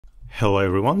Hello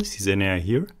everyone, this is Enea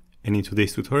here, and in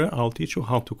today's tutorial I'll teach you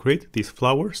how to create this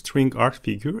flower string art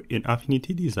figure in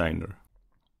Affinity Designer.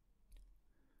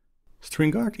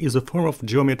 String art is a form of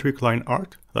geometric line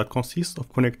art that consists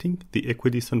of connecting the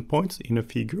equidistant points in a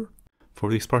figure. For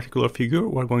this particular figure,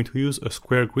 we're going to use a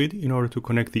square grid in order to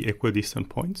connect the equidistant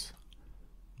points.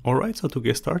 Alright, so to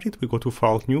get started, we go to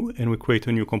File New and we create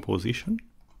a new composition.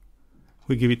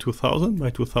 We give it 2000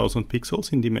 by 2000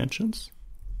 pixels in dimensions.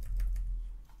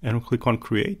 And we click on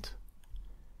Create.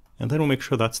 And then we make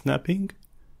sure that Snapping,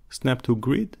 Snap to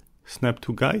Grid, Snap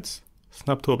to Guides,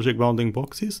 Snap to Object Bounding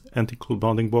Boxes, and Include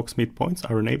Bounding Box Midpoints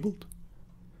are enabled.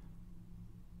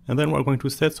 And then we're going to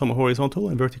set some horizontal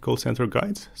and vertical center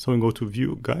guides. So we go to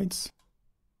View, Guides,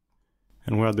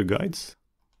 and we add the guides.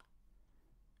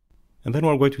 And then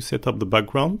we're going to set up the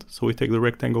background. So we take the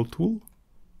rectangle tool,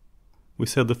 we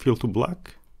set the fill to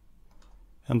black,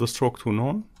 and the stroke to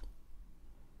none.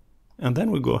 And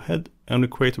then we go ahead and we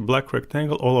create a black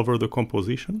rectangle all over the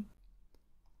composition.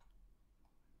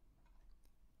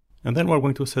 And then we're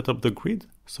going to set up the grid.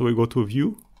 So we go to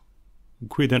View,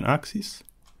 Grid and Axis.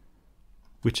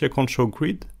 We check on Show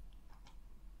Grid.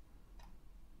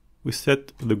 We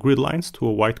set the grid lines to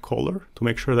a white color to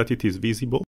make sure that it is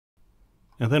visible.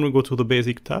 And then we go to the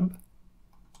Basic tab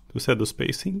to set the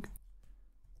spacing.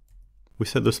 We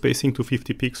set the spacing to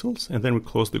 50 pixels and then we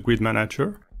close the Grid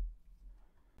Manager.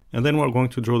 And then we're going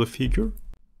to draw the figure.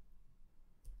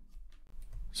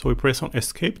 So we press on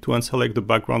Escape to unselect the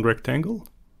background rectangle.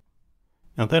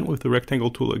 And then with the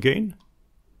rectangle tool again,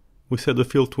 we set the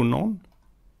fill to none,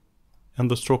 and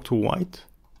the stroke to white,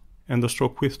 and the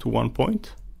stroke width to 1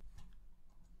 point.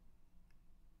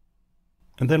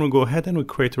 And then we go ahead and we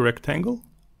create a rectangle.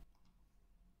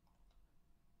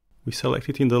 We select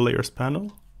it in the Layers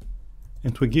panel,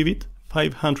 and we give it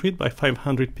 500 by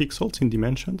 500 pixels in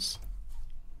dimensions.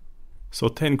 So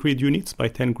 10 grid units by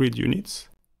 10 grid units.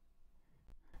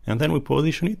 And then we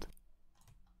position it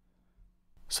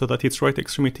so that its right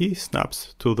extremity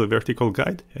snaps to the vertical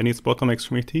guide and its bottom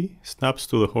extremity snaps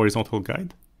to the horizontal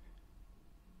guide.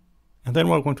 And then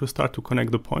we're going to start to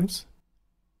connect the points.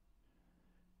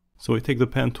 So we take the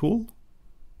pen tool,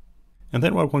 and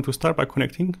then we're going to start by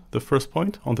connecting the first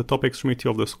point on the top extremity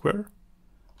of the square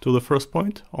to the first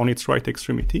point on its right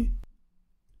extremity.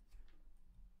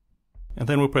 And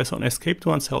then we press on Escape to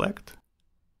unselect.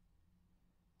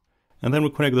 And then we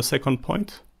connect the second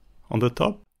point on the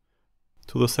top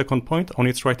to the second point on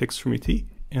its right extremity.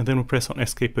 And then we press on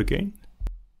Escape again.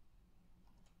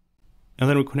 And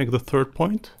then we connect the third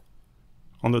point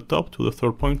on the top to the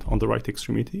third point on the right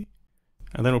extremity.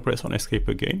 And then we press on Escape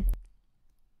again.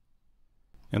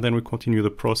 And then we continue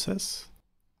the process.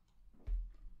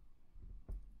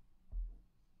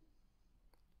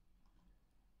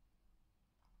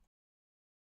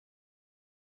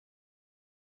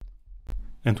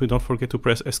 And we don't forget to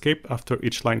press Escape after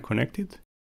each line connected.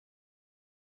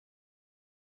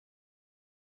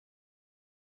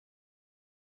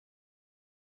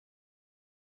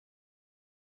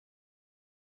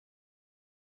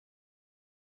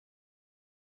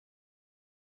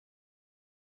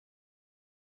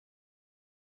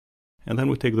 And then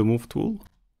we take the Move tool.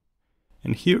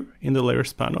 And here in the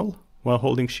Layers panel, while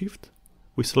holding Shift,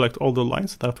 we select all the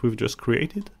lines that we've just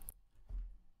created.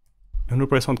 And we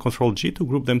press on Ctrl G to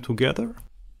group them together.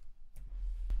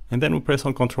 And then we press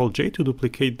on Ctrl J to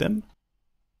duplicate them.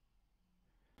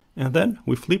 And then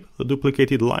we flip the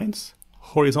duplicated lines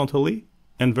horizontally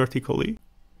and vertically.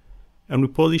 And we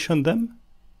position them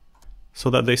so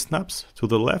that they snaps to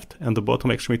the left and the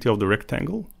bottom extremity of the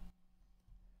rectangle.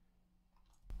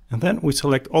 And then we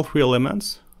select all three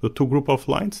elements, the two group of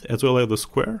lines as well as the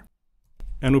square.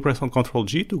 And we press on Ctrl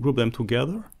G to group them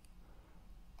together.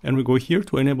 And we go here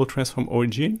to enable Transform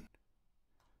Origin.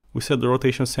 We set the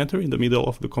rotation center in the middle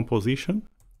of the composition.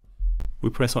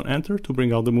 We press on Enter to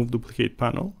bring out the Move Duplicate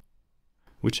panel.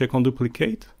 We check on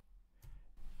Duplicate.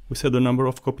 We set the number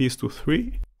of copies to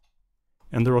 3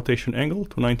 and the rotation angle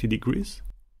to 90 degrees.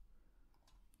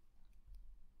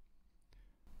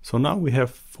 So now we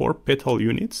have 4 petal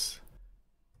units.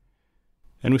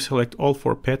 And we select all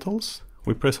 4 petals.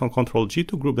 We press on Ctrl G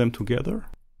to group them together.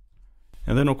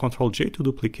 And then on Ctrl J to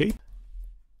duplicate.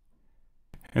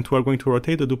 And we are going to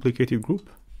rotate the duplicated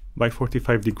group by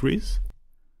 45 degrees.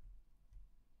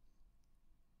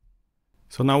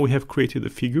 So now we have created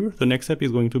the figure. The next step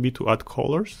is going to be to add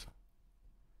colors.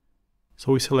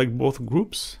 So we select both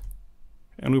groups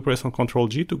and we press on Ctrl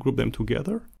G to group them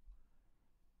together.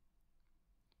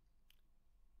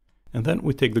 And then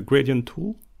we take the gradient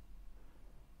tool.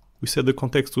 We set the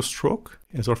context to stroke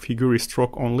as our figure is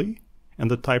stroke only, and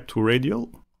the type to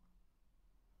radial.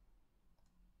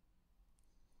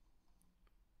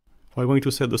 We're going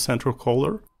to set the central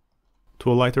color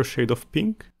to a lighter shade of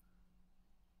pink.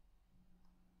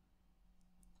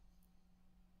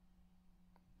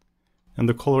 And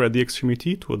the color at the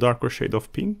extremity to a darker shade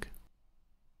of pink.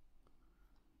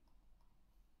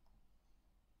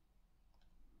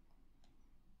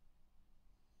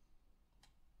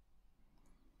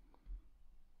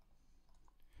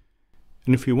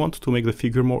 And if we want to make the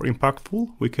figure more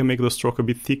impactful, we can make the stroke a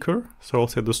bit thicker. So I'll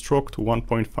set the stroke to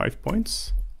 1.5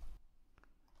 points.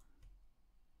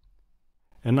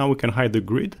 And now we can hide the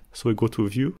grid. So we go to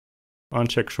View,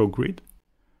 uncheck Show Grid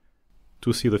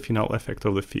to see the final effect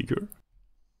of the figure.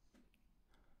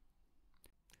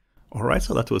 Alright,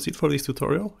 so that was it for this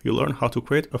tutorial. You learned how to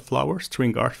create a flower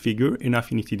string art figure in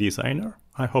Affinity Designer.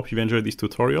 I hope you've enjoyed this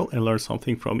tutorial and learned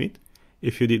something from it.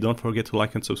 If you did, don't forget to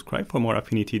like and subscribe for more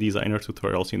Affinity Designer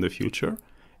tutorials in the future.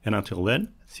 And until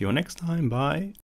then, see you next time, bye!